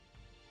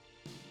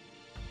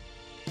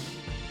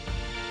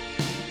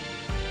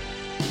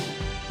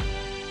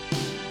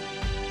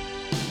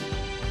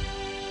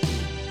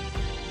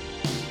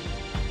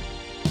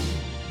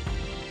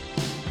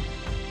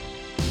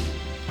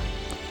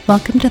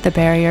Welcome to the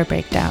Barrier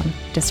Breakdown,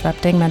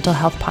 Disrupting Mental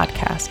Health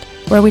podcast,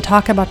 where we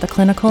talk about the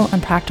clinical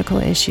and practical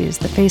issues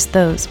that face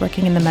those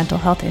working in the mental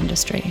health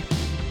industry.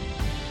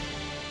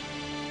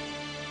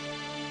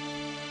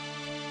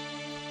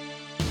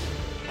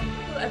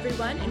 Hello,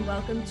 everyone, and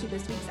welcome to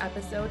this week's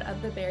episode of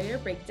the Barrier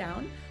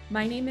Breakdown.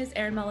 My name is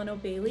Erin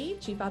Melano-Bailey,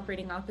 Chief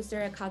Operating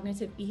Officer at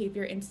Cognitive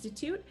Behavior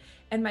Institute,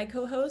 and my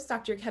co-host,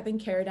 Dr. Kevin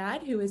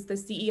Caridad, who is the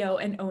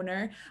CEO and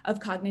owner of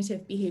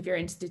Cognitive Behavior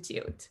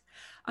Institute.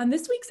 On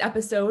this week's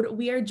episode,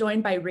 we are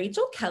joined by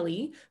Rachel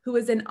Kelly, who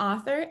is an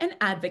author and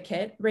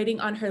advocate writing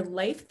on her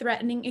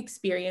life-threatening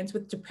experience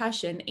with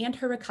depression and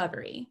her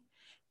recovery.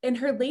 In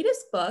her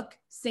latest book,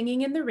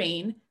 Singing in the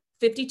Rain,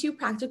 52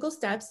 Practical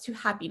Steps to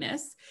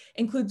Happiness,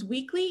 includes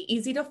weekly,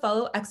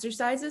 easy-to-follow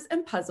exercises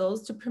and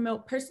puzzles to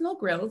promote personal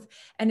growth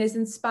and is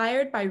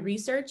inspired by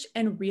research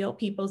and real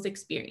people's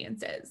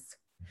experiences.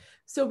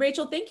 So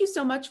Rachel, thank you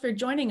so much for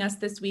joining us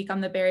this week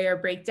on the Barrier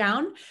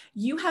Breakdown.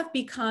 You have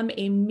become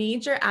a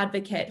major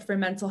advocate for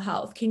mental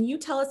health. Can you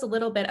tell us a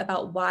little bit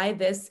about why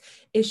this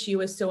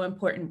issue is so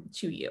important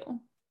to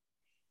you?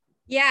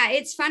 Yeah,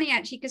 it's funny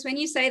actually, because when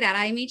you say that,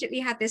 I immediately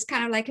had this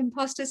kind of like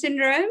imposter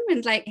syndrome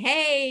and like,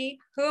 hey,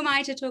 who am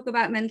I to talk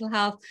about mental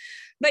health?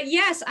 But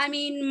yes, I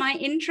mean, my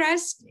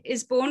interest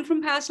is born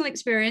from personal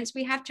experience.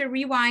 We have to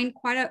rewind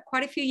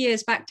quite a few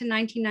years back to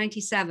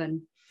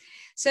 1997.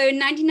 So in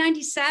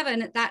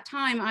 1997, at that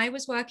time, I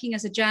was working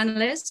as a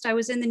journalist. I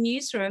was in the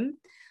newsroom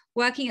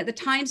working at the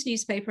Times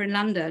newspaper in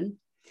London.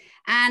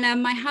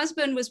 And my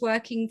husband was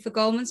working for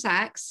Goldman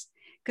Sachs,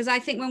 because I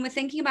think when we're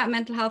thinking about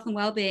mental health and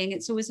well-being,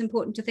 it's always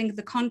important to think of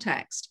the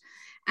context.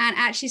 And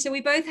actually, so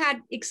we both had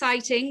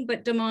exciting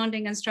but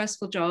demanding and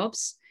stressful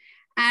jobs.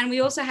 And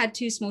we also had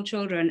two small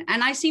children.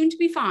 And I seemed to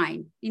be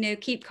fine,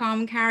 keep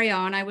calm, carry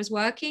on. I was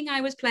working,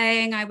 I was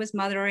playing, I was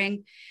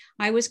mothering.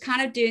 I was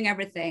kind of doing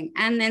everything.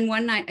 And then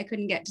one night I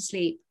couldn't get to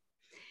sleep.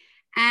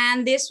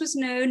 And this was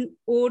no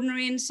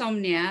ordinary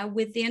insomnia.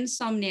 With the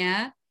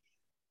insomnia,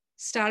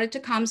 started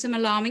to come some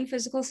alarming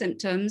physical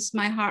symptoms.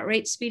 My heart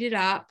rate speeded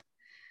up.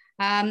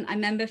 I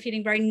remember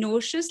feeling very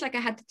nauseous, like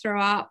I had to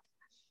throw up.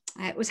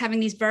 I was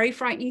having these very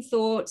frightening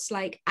thoughts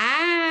like,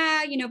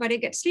 if I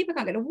didn't get to sleep, I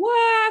can't get to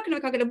work. And if I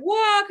can't get to work,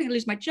 I'm going to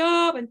lose my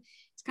job. And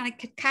it's kind of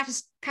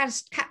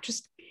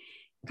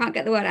can't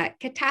get the word out,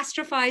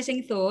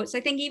 catastrophizing thoughts.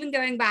 I think even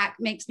going back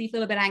makes me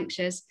feel a bit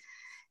anxious.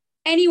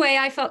 Anyway,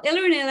 I felt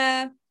iller and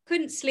iller,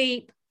 couldn't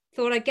sleep,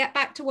 thought I'd get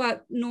back to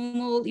work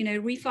normal,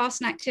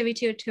 refasten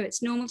activity to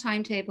its normal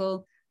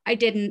timetable. I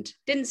didn't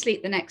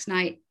sleep the next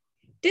night,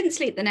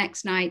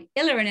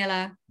 iller and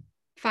iller,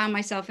 found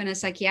myself in a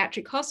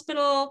psychiatric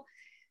hospital.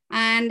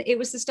 And it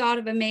was the start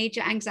of a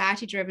major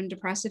anxiety-driven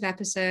depressive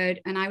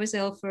episode. And I was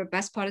ill for the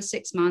best part of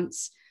 6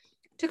 months.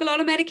 Took a lot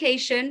of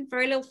medication,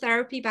 very little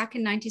therapy back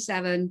in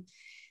 97.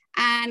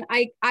 And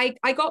I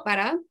got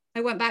better.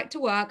 I went back to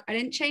work. I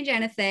didn't change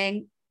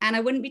anything. And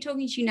I wouldn't be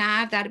talking to you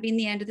now if that had been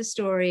the end of the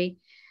story.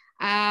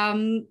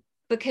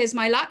 Because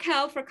my luck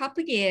held for a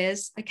couple of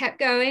years. I kept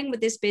going with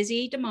this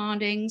busy,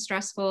 demanding,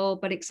 stressful,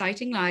 but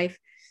exciting life.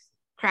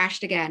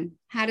 Crashed again,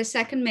 had a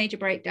second major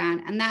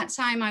breakdown. And that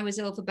time I was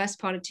ill for the best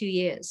part of 2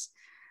 years.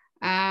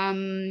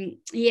 And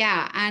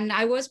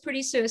I was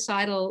pretty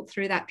suicidal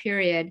through that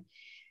period.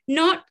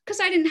 Not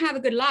because I didn't have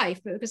a good life,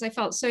 but because I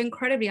felt so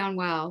incredibly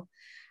unwell.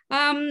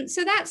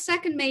 So that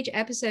second major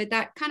episode,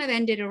 that kind of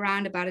ended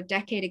around about a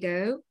decade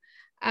ago.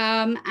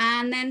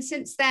 And then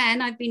since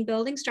then, I've been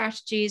building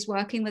strategies,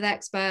 working with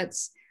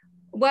experts,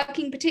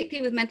 working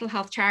particularly with mental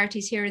health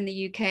charities here in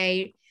the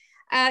UK,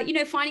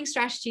 finding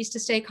strategies to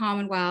stay calm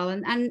and well.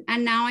 And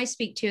now I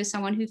speak to you as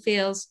someone who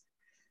feels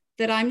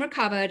that I'm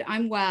recovered,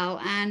 I'm well.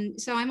 And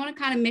so I'm on a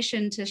kind of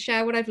mission to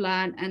share what I've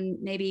learned,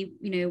 and maybe,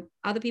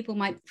 other people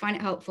might find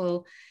it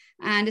helpful,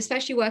 and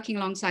especially working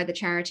alongside the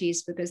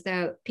charities, because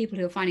there are people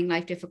who are finding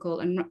life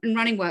difficult and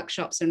running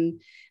workshops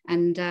and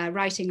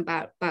writing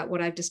about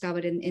what I've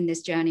discovered in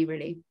this journey,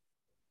 really.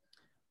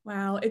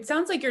 Wow. It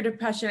sounds like your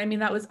depression,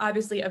 that was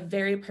obviously a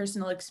very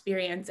personal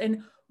experience.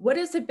 And what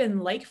has it been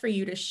like for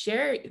you to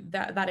share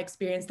that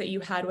experience that you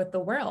had with the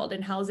world,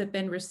 and how has it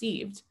been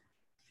received?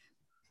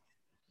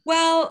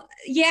 Well,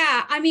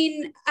 yeah,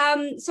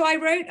 so I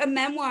wrote a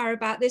memoir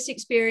about this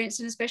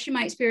experience, and especially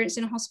my experience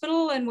in a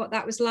hospital and what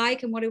that was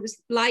like, and what it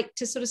was like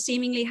to sort of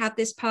seemingly have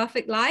this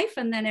perfect life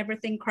and then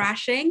everything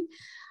crashing.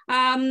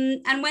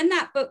 And when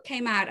that book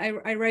came out,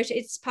 I wrote it.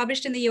 It's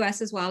published in the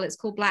US as well. It's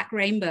called Black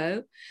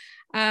Rainbow.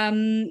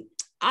 I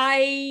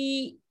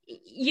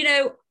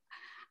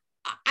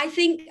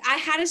think I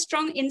had a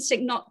strong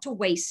instinct not to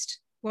waste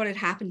what had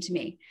happened to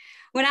me.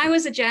 When I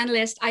was a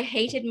journalist, I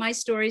hated my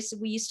stories.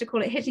 We used to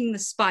call it hitting the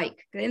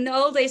spike. In the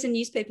old days in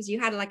newspapers, you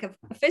had like a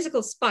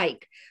physical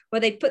spike where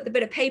they put the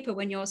bit of paper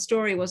when your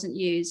story wasn't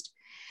used.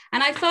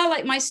 And I felt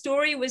like my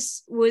story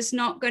was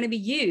not going to be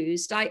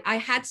used. I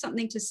had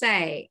something to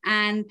say.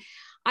 And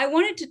I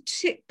wanted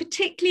to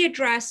particularly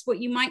address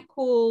what you might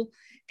call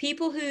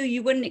people who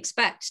you wouldn't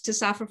expect to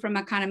suffer from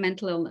a kind of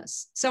mental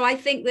illness. So I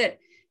think that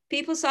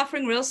people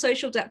suffering real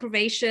social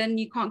deprivation,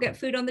 you can't get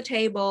food on the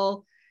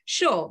table,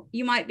 sure,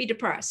 you might be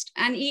depressed.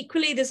 And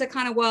equally, there's a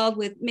kind of world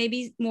with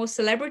maybe more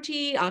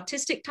celebrity,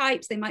 artistic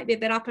types. They might be a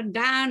bit up and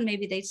down.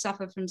 Maybe they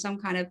suffer from some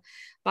kind of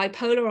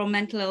bipolar or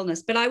mental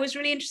illness. But I was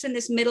really interested in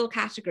this middle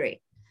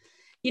category.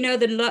 You know,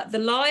 the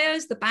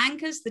lawyers, the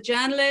bankers, the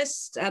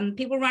journalists,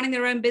 people running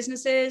their own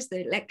businesses,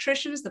 the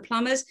electricians, the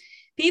plumbers,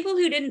 people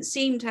who didn't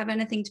seem to have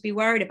anything to be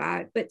worried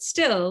about, but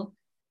still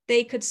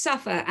they could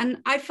suffer. And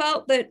I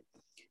felt that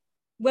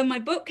when my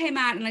book came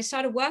out and I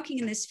started working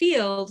in this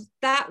field,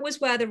 that was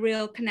where the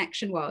real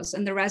connection was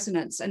and the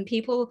resonance. And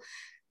people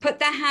put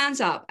their hands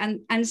up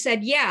and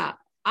said, yeah,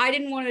 I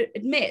didn't want to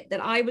admit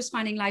that I was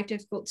finding life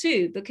difficult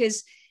too,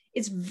 because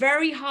it's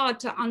very hard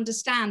to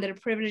understand that a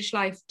privileged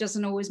life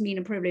doesn't always mean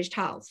a privileged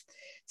health.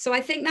 So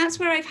I think that's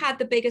where I've had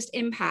the biggest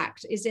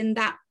impact, is in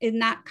that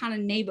kind of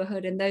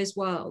neighborhood, in those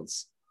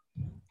worlds.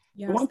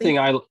 Yes, one thing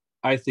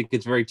I think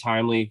it's very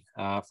timely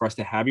for us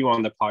to have you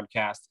on the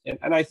podcast.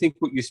 And I think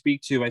what you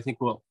speak to, I think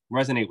will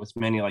resonate with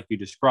many, like you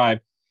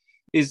described,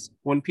 is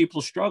when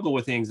people struggle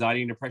with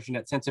anxiety and depression,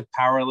 that sense of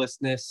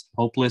powerlessness,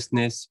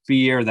 hopelessness,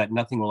 fear that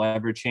nothing will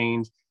ever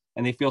change.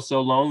 And they feel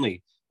so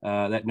lonely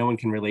that no one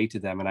can relate to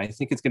them. And I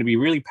think it's going to be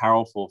really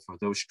powerful for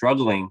those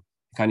struggling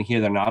to kind of hear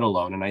they're not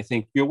alone. And I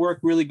think your work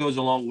really goes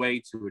a long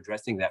way to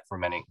addressing that for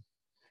many.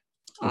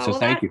 So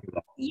thank you for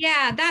that.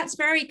 Yeah, that's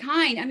very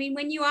kind. I mean,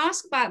 when you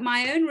ask about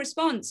my own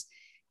response,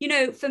 you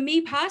know, for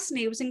me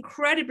personally, it was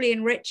incredibly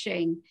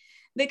enriching,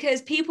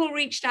 because people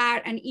reached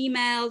out and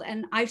emailed,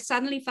 and I've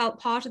suddenly felt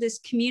part of this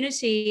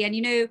community. And,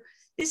 you know,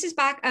 this is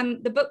back,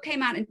 the book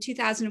came out in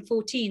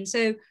 2014.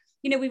 So,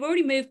 you know, we've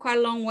already moved quite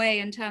a long way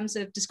in terms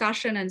of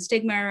discussion and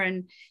stigma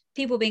and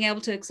people being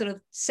able to sort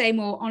of say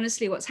more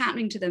honestly what's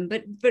happening to them.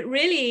 But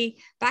really,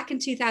 back in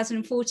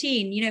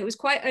 2014, you know, it was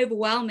quite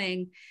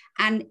overwhelming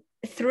and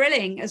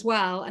thrilling as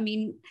well. I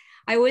mean,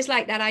 I always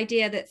like that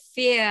idea that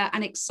fear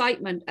and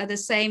excitement are the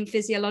same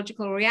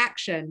physiological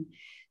reaction.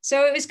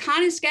 So it was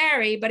kind of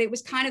scary, but it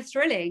was kind of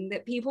thrilling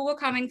that people were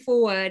coming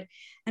forward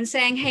and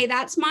saying, hey,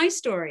 that's my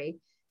story.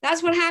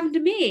 That's what happened to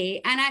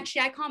me. And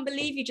actually, I can't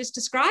believe you just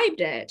described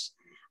it.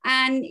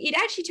 And it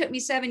actually took me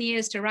 7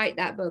 years to write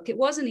that book. It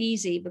wasn't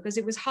easy because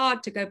it was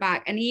hard to go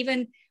back. And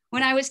even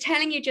when I was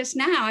telling you just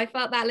now, I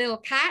felt that little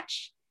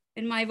catch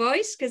in my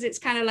voice, because it's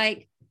kind of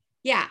like,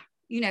 yeah,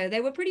 you know,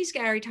 they were pretty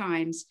scary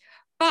times.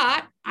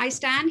 But I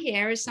stand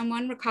here as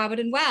someone recovered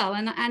and well.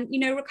 And you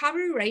know,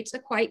 recovery rates are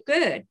quite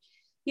good.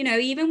 You know,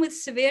 even with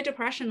severe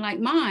depression like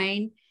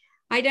mine,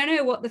 I don't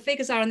know what the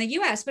figures are in the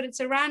US, but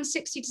it's around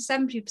 60 to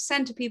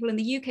 70% of people in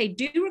the UK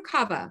do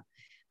recover.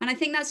 And I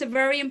think that's a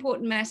very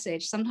important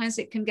message. Sometimes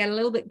it can get a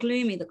little bit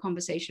gloomy, the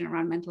conversation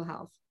around mental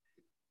health.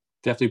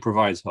 Definitely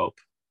provides hope.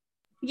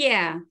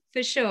 Yeah,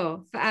 for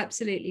sure.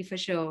 Absolutely, for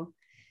sure.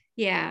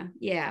 Yeah,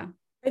 yeah.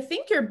 I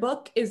think your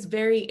book is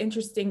very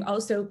interesting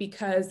also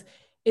because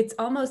it's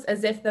almost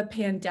as if the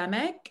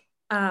pandemic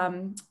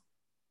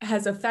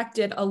has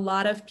affected a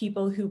lot of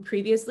people who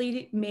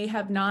previously may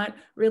have not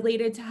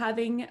related to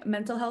having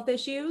mental health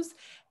issues,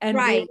 and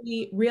right.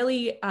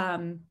 really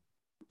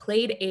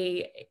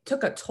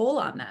took a toll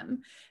on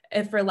them,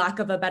 if for lack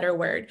of a better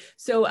word.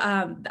 So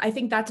I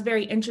think that's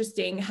very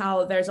interesting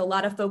how there's a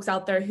lot of folks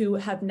out there who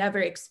have never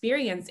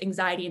experienced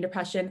anxiety and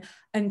depression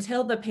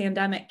until the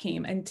pandemic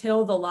came,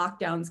 until the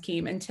lockdowns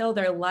came, until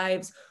their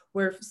lives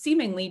were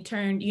seemingly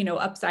turned, you know,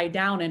 upside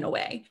down in a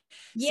way.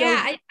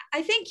 Yeah, so,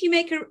 I think you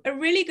make a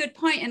really good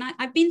point. And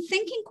I've been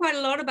thinking quite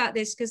a lot about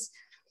this because,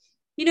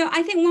 you know,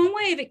 I think one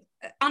way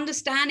of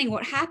understanding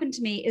what happened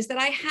to me is that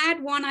I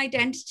had one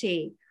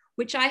identity,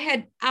 which I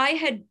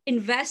had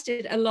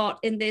invested a lot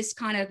in this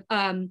kind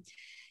of,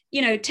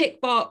 you know,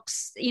 tick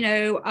box, you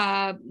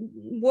know,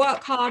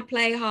 work hard,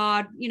 play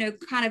hard, you know,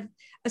 kind of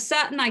a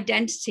certain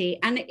identity,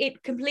 and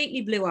it completely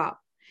blew up.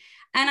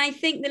 And I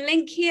think the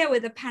link here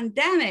with the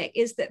pandemic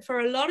is that for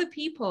a lot of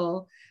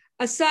people,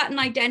 a certain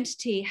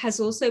identity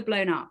has also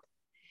blown up.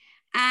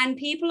 And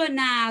people are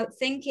now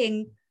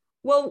thinking,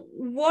 well,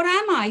 what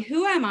am I?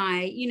 Who am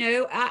I? You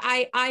know,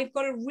 I've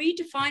got to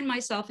redefine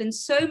myself in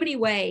so many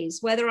ways,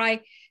 whether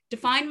I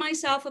define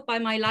myself by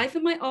my life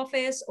in my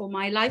office or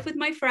my life with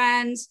my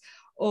friends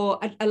or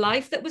a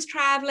life that was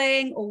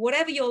traveling or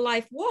whatever your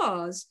life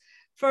was.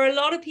 For a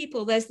lot of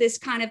people, there's this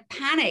kind of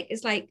panic.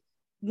 It's like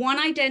one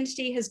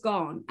identity has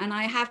gone and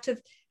I have to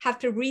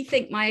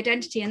rethink my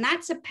identity. And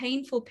that's a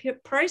painful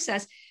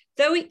process,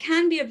 though it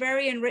can be a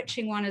very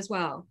enriching one as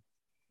well.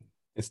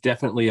 It's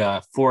definitely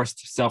a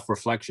forced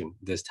self-reflection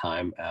this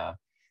time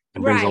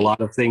and brings a lot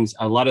of things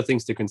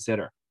to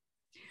consider.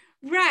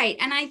 Right.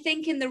 And I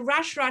think in the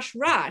rush,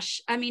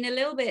 I mean, a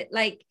little bit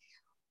like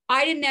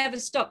I didn't ever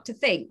stop to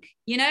think,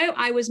 you know,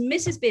 I was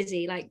Mrs.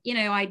 Busy. Like, you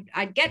know,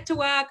 I'd get to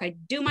work,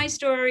 I'd do my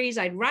stories,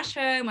 I'd rush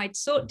home, I'd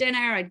sort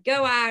dinner, I'd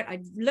go out,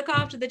 I'd look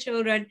after the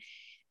children.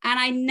 And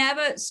I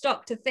never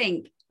stopped to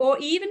think or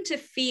even to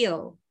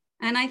feel.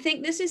 And I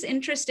think this is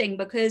interesting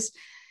because,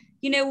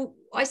 you know,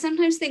 I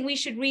sometimes think we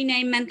should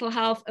rename mental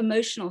health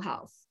emotional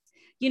health.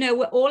 You know,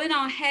 we're all in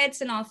our heads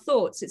and our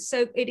thoughts.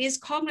 It is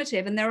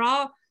cognitive, and there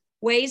are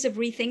ways of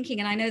rethinking.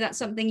 And I know that's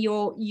something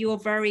you're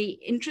very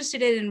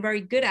interested in and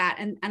very good at.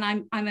 And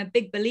I'm a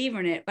big believer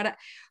in it. But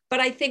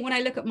I think when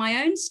I look at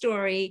my own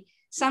story,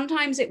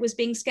 sometimes it was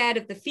being scared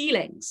of the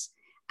feelings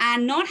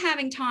and not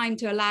having time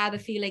to allow the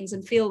feelings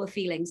and feel the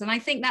feelings. And I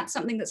think that's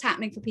something that's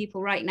happening for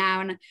people right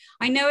now. And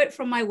I know it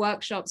from my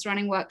workshops,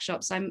 running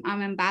workshops. I'm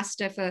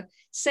ambassador for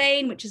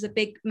SANE, which is a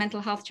big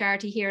mental health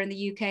charity here in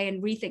the UK,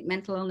 and Rethink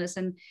Mental Illness.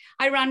 And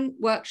I run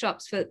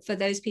workshops for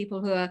those people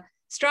who are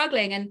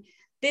struggling. And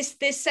this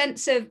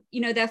sense of,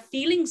 their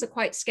feelings are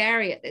quite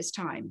scary at this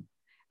time,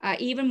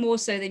 even more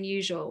so than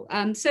usual.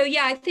 So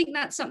yeah, I think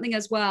that's something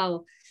as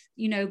well,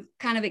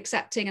 kind of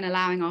accepting and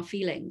allowing our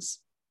feelings.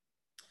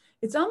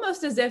 It's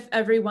almost as if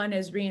everyone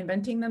is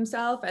reinventing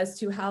themselves as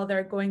to how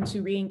they're going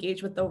to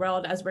re-engage with the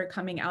world as we're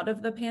coming out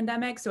of the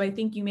pandemic. So I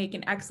think you make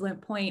an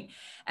excellent point.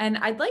 And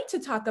I'd like to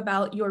talk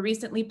about your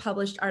recently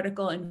published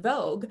article in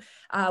Vogue,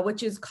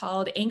 which is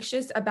called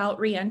 "Anxious About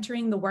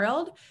Re-Entering the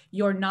World?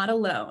 You're Not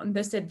Alone.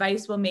 This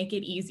advice will make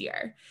it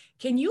easier."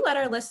 Can you let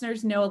our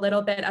listeners know a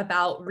little bit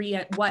about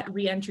what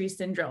re-entry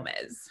syndrome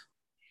is?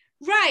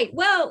 Right.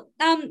 Well,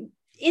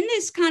 in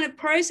this kind of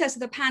process of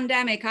the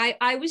pandemic,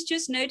 I was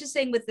just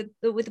noticing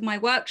with my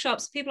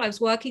workshops, people I was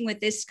working with,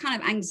 this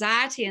kind of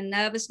anxiety and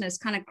nervousness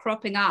kind of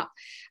cropping up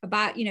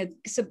about,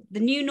 so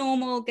the new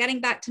normal, getting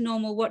back to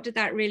normal, what did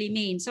that really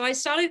mean? So I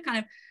started kind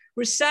of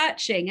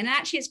researching, and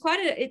actually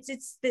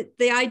it's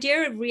the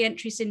idea of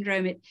re-entry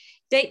syndrome. It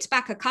dates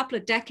back a couple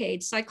of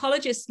decades.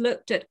 Psychologists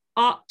looked at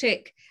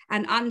Arctic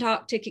and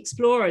Antarctic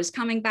explorers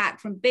coming back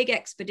from big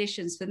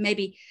expeditions for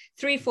maybe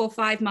 3, 4,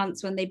 5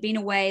 months when they'd been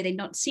away, they'd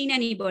not seen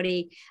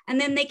anybody. And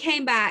then they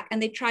came back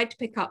and they tried to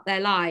pick up their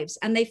lives.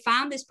 And they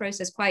found this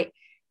process quite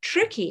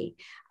tricky.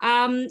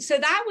 So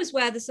that was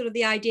where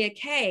the idea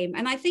came.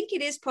 And I think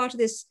it is part of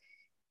this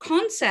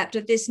concept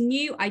of this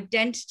new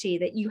identity,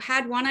 that you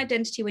had one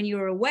identity when you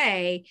were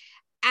away,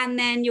 and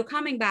then you're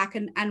coming back,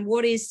 and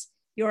what is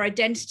your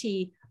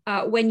identity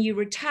when you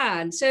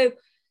return? So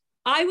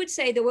I would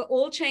say that we're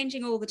all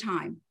changing all the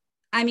time.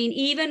 I mean,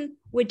 even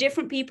we're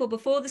different people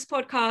before this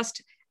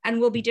podcast, and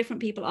we'll be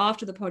different people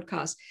after the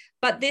podcast.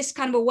 But this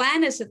kind of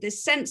awareness of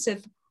this sense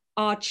of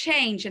our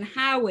change and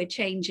how we're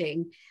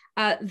changing,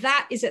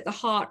 that is at the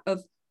heart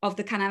of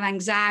the kind of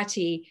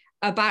anxiety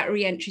about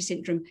re-entry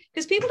syndrome,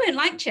 because people don't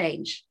like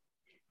change.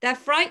 They're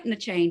frightened of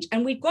change.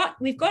 And we've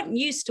gotten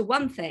used to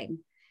one thing.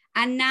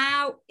 And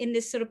now in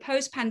this sort of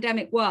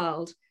post-pandemic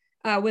world,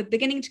 we're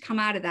beginning to come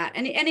out of that.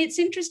 And it's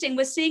interesting,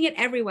 we're seeing it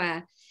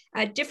everywhere.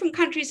 Different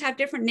countries have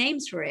different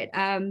names for it.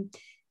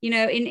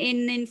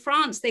 In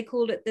France, they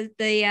called it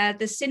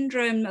the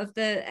syndrome of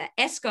the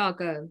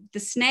escargot, the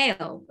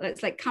snail.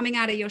 It's like coming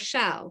out of your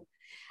shell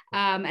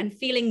and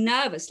feeling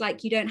nervous,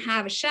 like you don't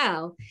have a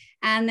shell.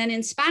 And then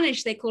in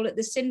Spanish, they call it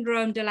the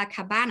síndrome de la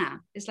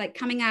cabana. It's like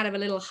coming out of a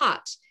little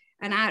hut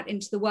and out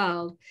into the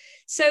world.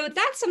 So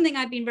that's something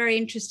I've been very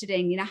interested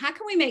in. How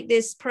can we make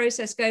this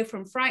process go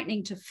from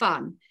frightening to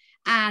fun?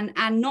 And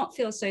not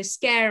feel so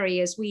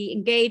scary as we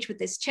engage with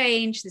this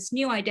change, this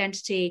new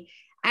identity,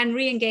 and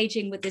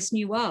re-engaging with this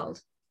new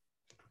world.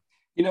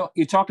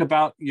 You talked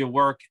about your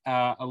work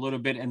a little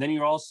bit, and then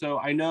you're also,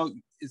 I know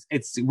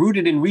it's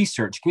rooted in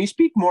research. Can you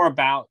speak more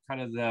about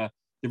kind of the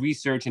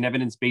research and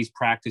evidence-based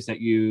practice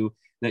that you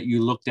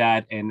looked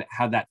at and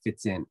how that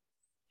fits in?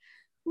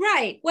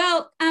 Right.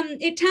 Well,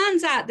 it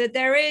turns out that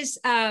there is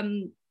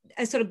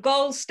a sort of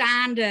gold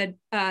standard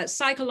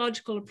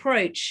psychological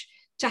approach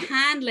to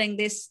handling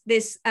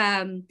this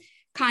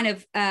kind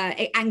of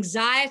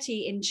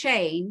anxiety in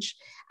change.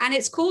 And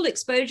it's called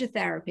exposure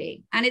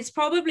therapy. And it's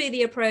probably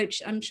the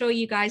approach, I'm sure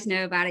you guys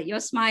know about it.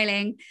 You're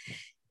smiling.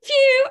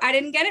 Phew, I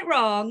didn't get it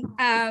wrong.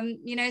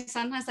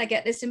 Sometimes I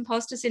get this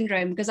imposter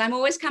syndrome because I'm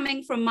always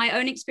coming from my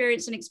own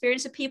experience and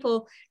experience of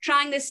people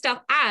trying this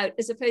stuff out,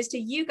 as opposed to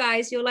you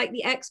guys, you're like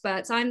the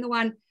experts. I'm the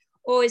one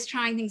always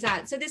trying things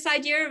out. So this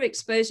idea of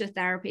exposure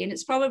therapy, and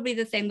it's probably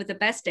the thing with the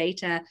best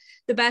data,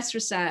 the best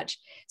research.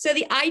 So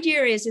the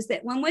idea is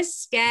that when we're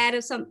scared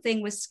of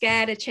something, we're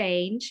scared of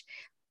change,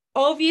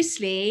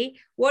 obviously,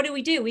 what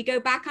do? We go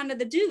back under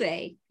the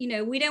duvet.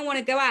 We don't want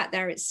to go out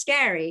there. It's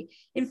scary.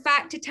 In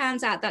fact, it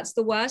turns out that's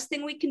the worst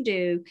thing we can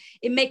do.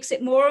 It makes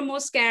it more and more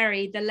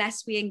scary the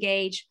less we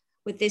engage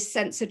with this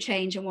sense of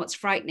change and what's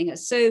frightening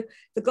us. So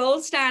the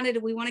gold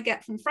standard, we want to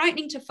get from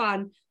frightening to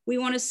fun. We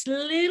want to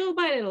little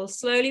by little,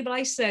 slowly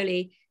by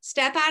slowly,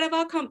 step out of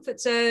our comfort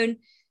zone,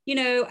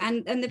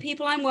 and the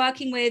people I'm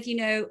working with,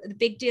 the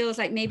big deal is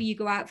like maybe you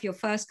go out for your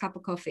first cup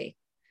of coffee,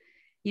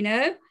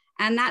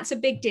 and that's a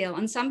big deal.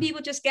 And some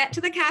people just get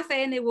to the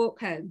cafe and they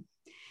walk home.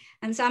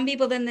 And some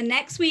people then the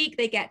next week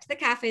they get to the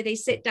cafe, they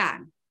sit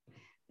down.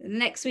 The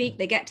next week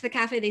they get to the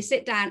cafe, they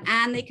sit down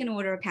and they can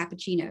order a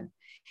cappuccino.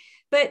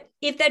 But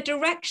if they're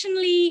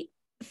directionally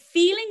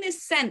feeling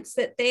this sense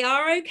that they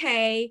are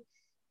okay,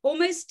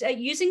 almost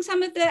using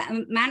some of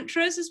the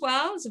mantras as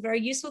well, is a very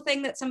useful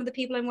thing that some of the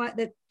people in work,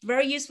 that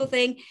very useful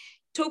thing,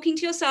 talking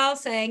to yourself,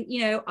 saying,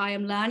 I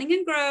am learning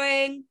and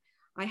growing.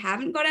 I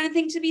haven't got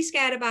anything to be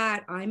scared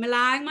about. I'm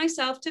allowing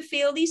myself to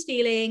feel these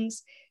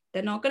feelings.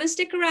 They're not going to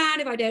stick around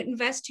if I don't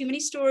invest too many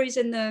stories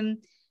in them.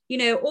 You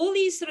know, all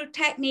these sort of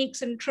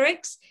techniques and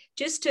tricks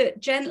just to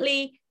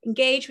gently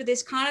engage with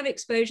this kind of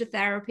exposure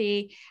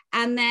therapy,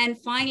 and then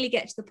finally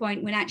get to the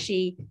point when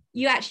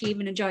you actually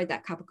even enjoyed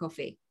that cup of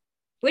coffee,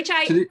 which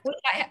I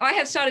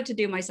have started to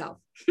do myself.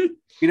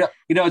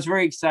 It's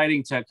very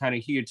exciting to kind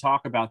of hear you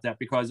talk about that,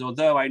 because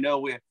although I know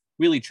we're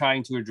really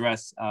trying to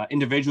address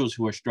individuals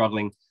who are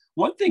struggling,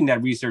 one thing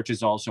that research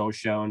has also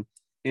shown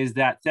is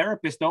that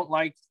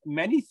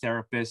many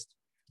therapists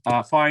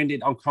find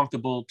it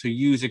uncomfortable to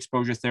use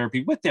exposure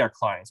therapy with their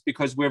clients,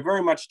 because we're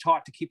very much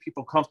taught to keep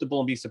people comfortable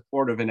and be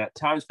supportive. And at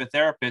times for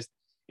therapists,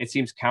 it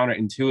seems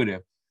counterintuitive.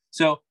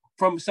 So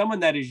from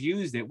someone that has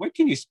used it, what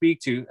can you speak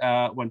to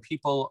when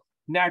people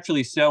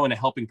naturally so in a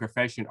helping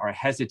profession are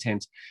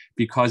hesitant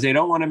because they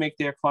don't want to make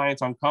their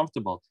clients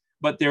uncomfortable,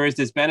 but there is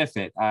this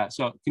benefit?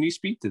 So can you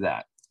speak to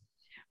that?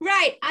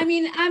 Right. I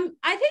mean,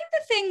 I think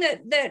the thing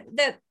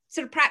that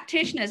sort of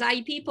practitioners,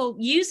 i.e. people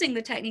using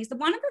the techniques,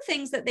 one of the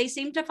things that they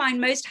seem to find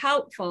most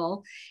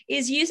helpful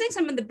is using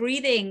some of the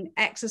breathing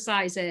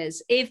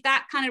exercises. If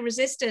that kind of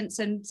resistance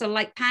and sort of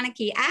like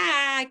panicky,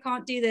 I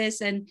can't do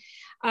this. And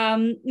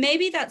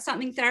maybe that's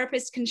something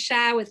therapists can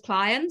share with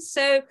clients.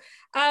 So,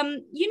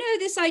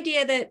 this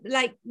idea that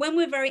like when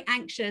we're very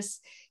anxious,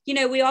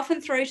 we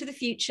often throw to the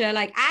future,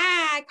 like,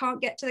 I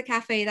can't get to the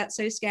cafe. That's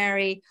so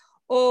scary.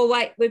 Or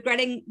like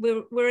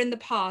we're in the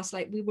past,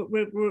 like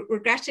we're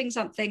regretting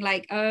something,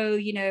 like, oh,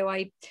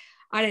 I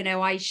don't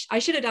know, I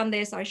should have done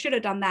this, I should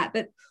have done that.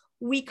 But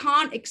we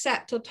can't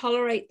accept or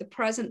tolerate the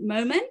present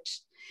moment.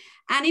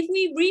 And if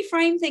we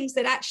reframe things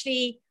that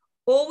actually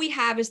all we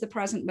have is the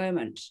present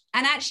moment.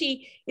 And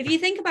actually, if you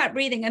think about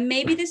breathing, and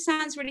maybe this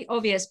sounds really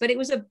obvious, but it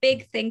was a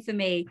big thing for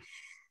me.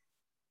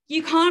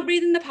 You can't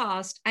breathe in the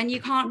past and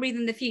you can't breathe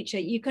in the future.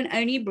 You can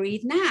only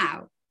breathe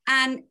now.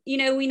 And,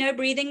 we know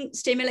breathing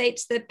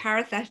stimulates the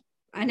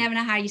I never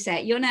know how you say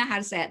it. You'll know how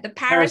to say it. The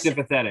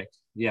parasympathetic.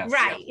 Yes.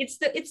 Right. It's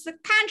the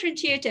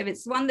counterintuitive.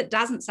 It's one that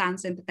doesn't sound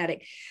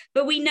sympathetic,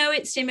 but we know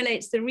it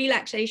stimulates the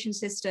relaxation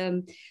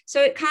system.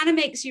 So it kind of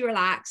makes you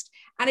relaxed,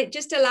 and it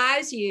just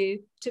allows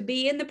you to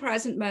be in the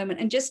present moment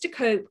and just to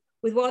cope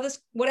with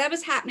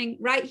whatever's happening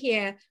right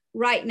here,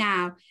 right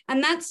now.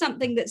 And that's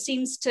something that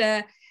seems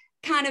to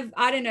kind of,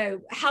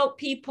 help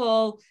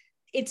people.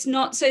 It's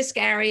not so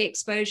scary,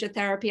 exposure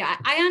therapy.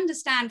 I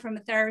understand from a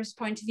therapist's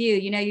point of view,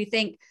 you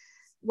think,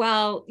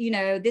 well,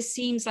 this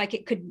seems like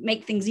it could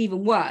make things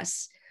even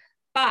worse.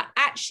 But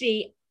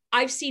actually,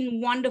 I've seen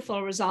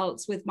wonderful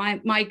results with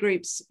my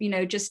groups,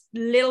 just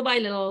little by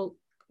little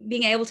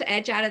being able to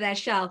edge out of their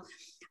shell.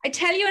 I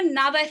tell you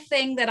another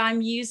thing that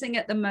I'm using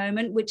at the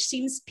moment, which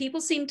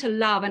people seem to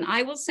love, and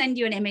I will send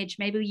you an image.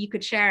 Maybe you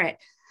could share it.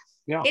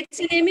 Yeah. It's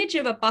an image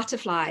of a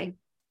butterfly.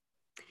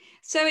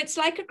 So it's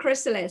like a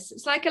chrysalis.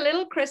 It's like a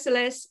little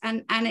chrysalis,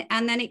 and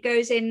then it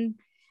goes in,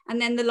 and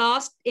then the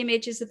last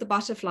image is of the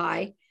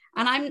butterfly.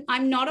 And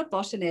I'm not a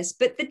botanist,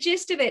 but the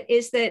gist of it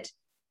is that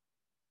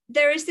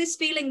there is this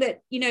feeling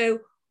that,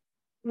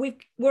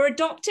 we're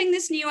adopting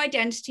this new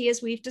identity,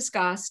 as we've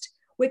discussed.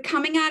 We're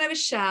coming out of a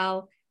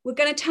shell. We're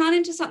going to turn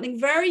into something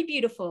very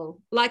beautiful,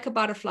 like a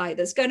butterfly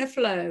that's going to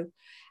flow.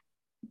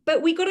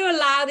 But we got to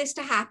allow this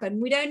to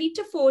happen. We don't need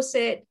to force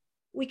it.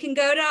 We can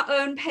go at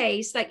our own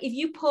pace. Like if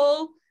you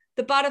pull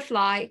the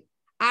butterfly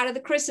out of the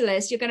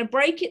chrysalis, you're going to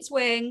break its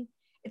wing.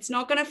 It's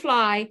not going to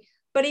fly.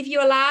 But if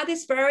you allow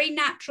this very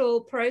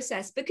natural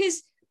process,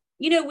 because,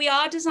 we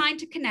are designed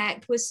to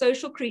connect. We're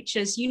social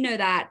creatures. We know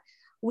that.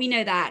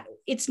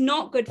 It's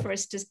not good for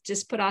us to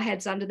just put our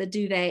heads under the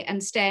duvet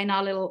and stay in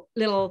our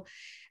little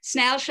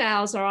snail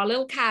shells or our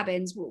little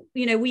cabins.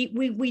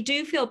 We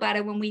do feel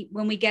better when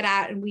we get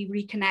out and we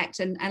reconnect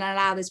and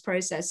allow this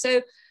process.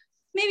 So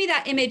maybe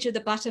that image of the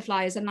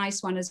butterfly is a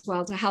nice one as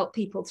well to help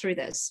people through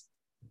this.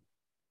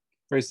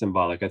 Very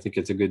symbolic. I think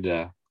it's a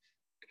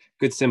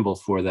good symbol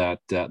for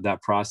that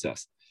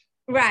process.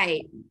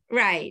 Right.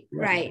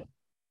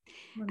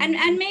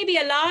 And maybe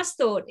a last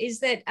thought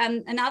is that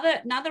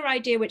another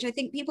idea which I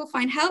think people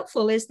find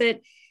helpful is that,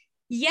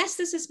 yes,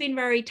 this has been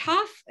very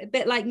tough, a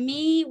bit like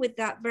me with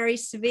that very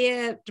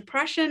severe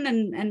depression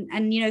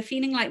and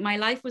feeling like my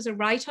life was a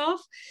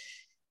write-off.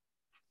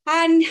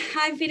 And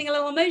I'm feeling a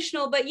little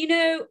emotional, but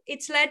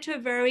it's led to a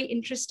very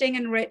interesting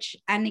and rich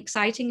and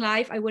exciting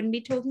life. I wouldn't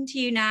be talking to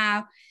you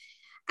now.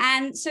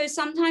 And so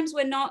sometimes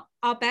we're not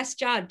our best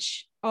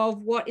judge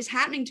of what is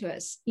happening to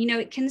us.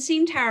 It can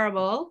seem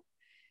terrible,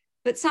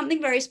 but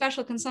something very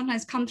special can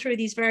sometimes come through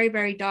these very,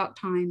 very dark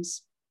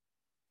times.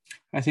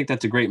 I think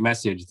that's a great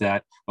message,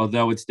 that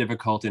although it's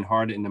difficult and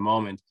hard in the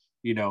moment,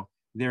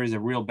 there is a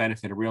real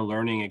benefit, a real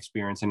learning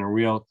experience, and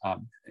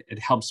it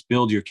helps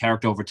build your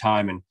character over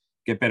time and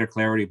get better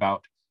clarity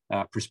about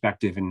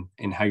perspective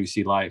and how you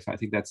see life. I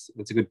think that's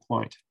a good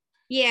point.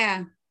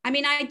 Yeah. I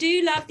mean, I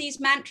do love these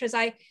mantras.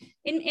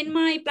 In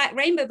my Black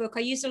Rainbow book, I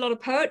used a lot of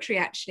poetry,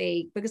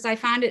 actually, because I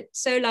found it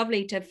so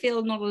lovely to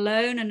feel not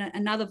alone and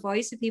another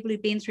voice of people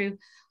who've been through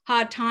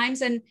hard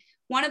times. And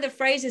one of the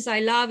phrases I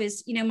love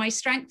is, my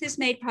strength is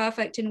made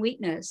perfect in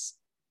weakness.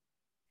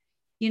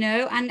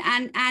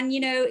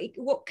 and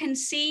what can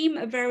seem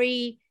a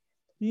very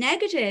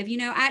negative,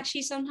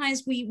 actually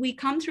sometimes we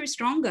come through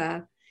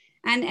stronger.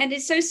 And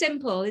it's so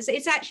simple.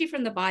 It's actually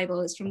from the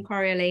Bible. It's from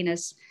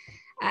Coriolanus,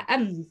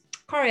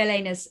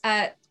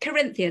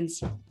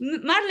 Corinthians,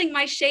 muddling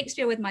my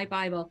Shakespeare with my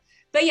Bible.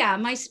 But yeah,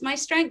 my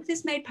strength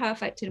is made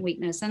perfect in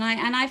weakness. And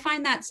I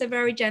find that's a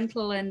very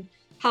gentle and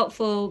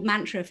helpful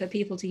mantra for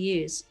people to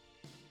use.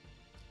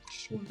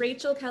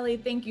 Rachel Kelly,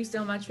 thank you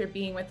so much for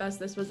being with us.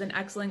 This was an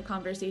excellent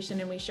conversation,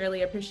 and we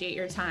surely appreciate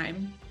your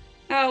time.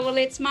 Oh, well,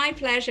 it's my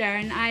pleasure.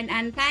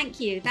 And thank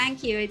you.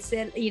 It's,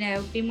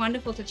 been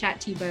wonderful to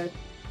chat to you both.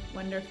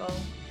 Wonderful.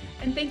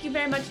 And thank you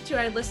very much to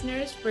our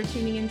listeners for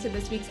tuning into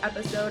this week's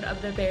episode of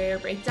The Barrier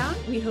Breakdown.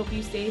 We hope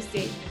you stay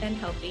safe and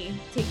healthy.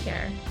 Take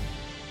care.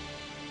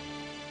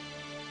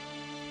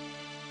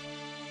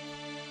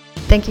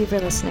 Thank you for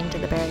listening to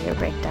The Barrier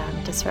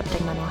Breakdown,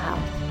 Disrupting Mental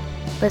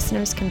Health.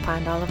 Listeners can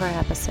find all of our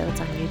episodes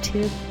on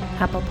YouTube,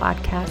 Apple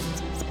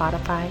Podcasts,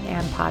 Spotify,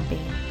 and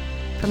Podbean.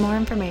 For more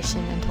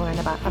information and to learn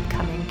about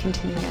upcoming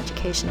continuing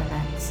education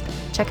events,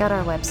 check out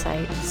our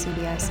website,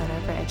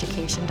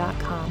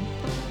 cbicenterforeducation.com,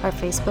 our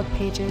Facebook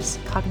pages,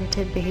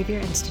 Cognitive Behavior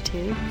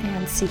Institute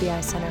and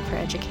CBI Center for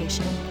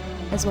Education,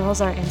 as well as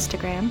our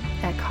Instagram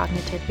at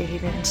Cognitive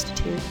Behavior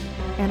Institute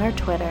and our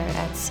Twitter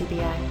at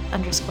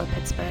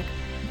CBI_Pittsburgh.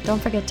 Don't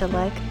forget to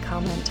like,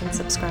 comment, and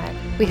subscribe.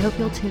 We hope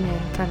you'll tune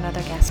in for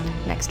another guest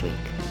next week.